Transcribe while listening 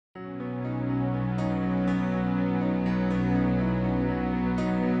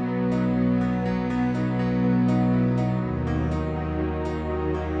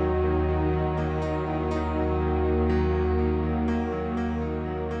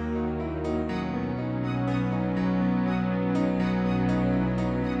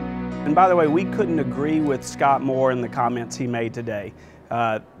And by the way, we couldn't agree with Scott more in the comments he made today.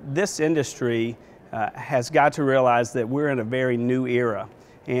 This industry has got to realize that we're in a very new era.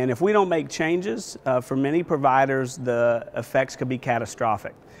 And if we don't make changes, for many providers, the effects could be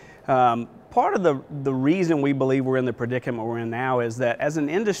catastrophic. Part of the reason we believe we're in the predicament we're in now is that as an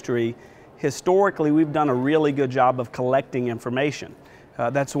industry, historically, we've done a really good job of collecting information.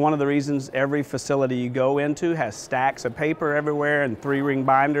 That's one of the reasons every facility you go into has stacks of paper everywhere and 3-ring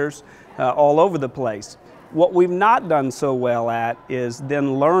binders all over the place. What we've not done so well at is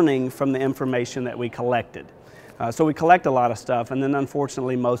then learning from the information that we collected. So we collect a lot of stuff, and then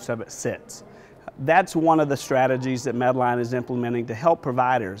unfortunately most of it sits. That's one of the strategies that Medline is implementing to help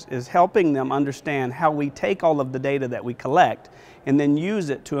providers, is helping them understand how we take all of the data that we collect and then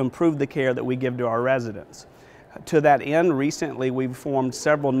use it to improve the care that we give to our residents. To that end, recently we've formed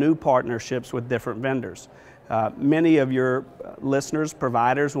several new partnerships with different vendors. Many of your listeners,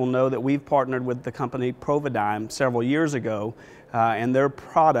 providers, will know that we've partnered with the company Providigm several years ago and their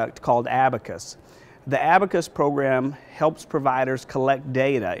product called Abacus. The Abacus program helps providers collect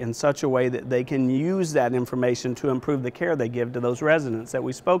data in such a way that they can use that information to improve the care they give to those residents that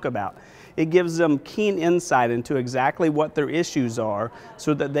we spoke about. It gives them keen insight into exactly what their issues are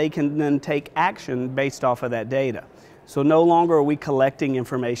so that they can then take action based off of that data. So no longer are we collecting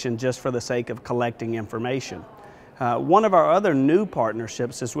information just for the sake of collecting information. One of our other new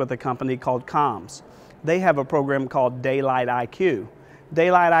partnerships is with a company called Comms. They have a program called Daylight IQ.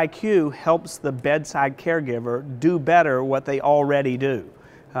 Daylight IQ helps the bedside caregiver do better what they already do.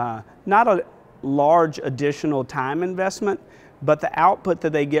 Not a large additional time investment, but the output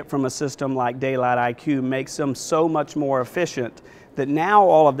that they get from a system like Daylight IQ makes them so much more efficient that now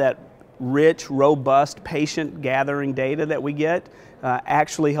all of that rich, robust patient gathering data that we get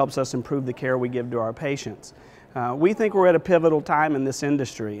actually helps us improve the care we give to our patients. We think we're at a pivotal time in this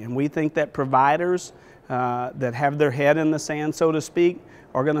industry, and we think that providers that have their head in the sand, so to speak,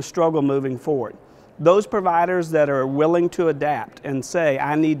 are going to struggle moving forward. Those providers that are willing to adapt and say,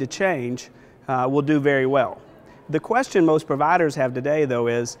 I need to change, will do very well. The question most providers have today, though,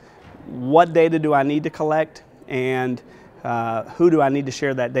 is what data do I need to collect, and who do I need to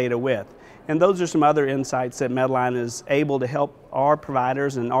share that data with? And those are some other insights that Medline is able to help our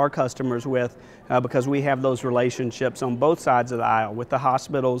providers and our customers with because we have those relationships on both sides of the aisle with the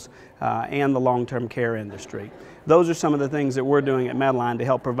hospitals and the long-term care industry. Those are some of the things that we're doing at Medline to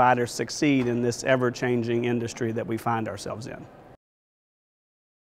help providers succeed in this ever-changing industry that we find ourselves in.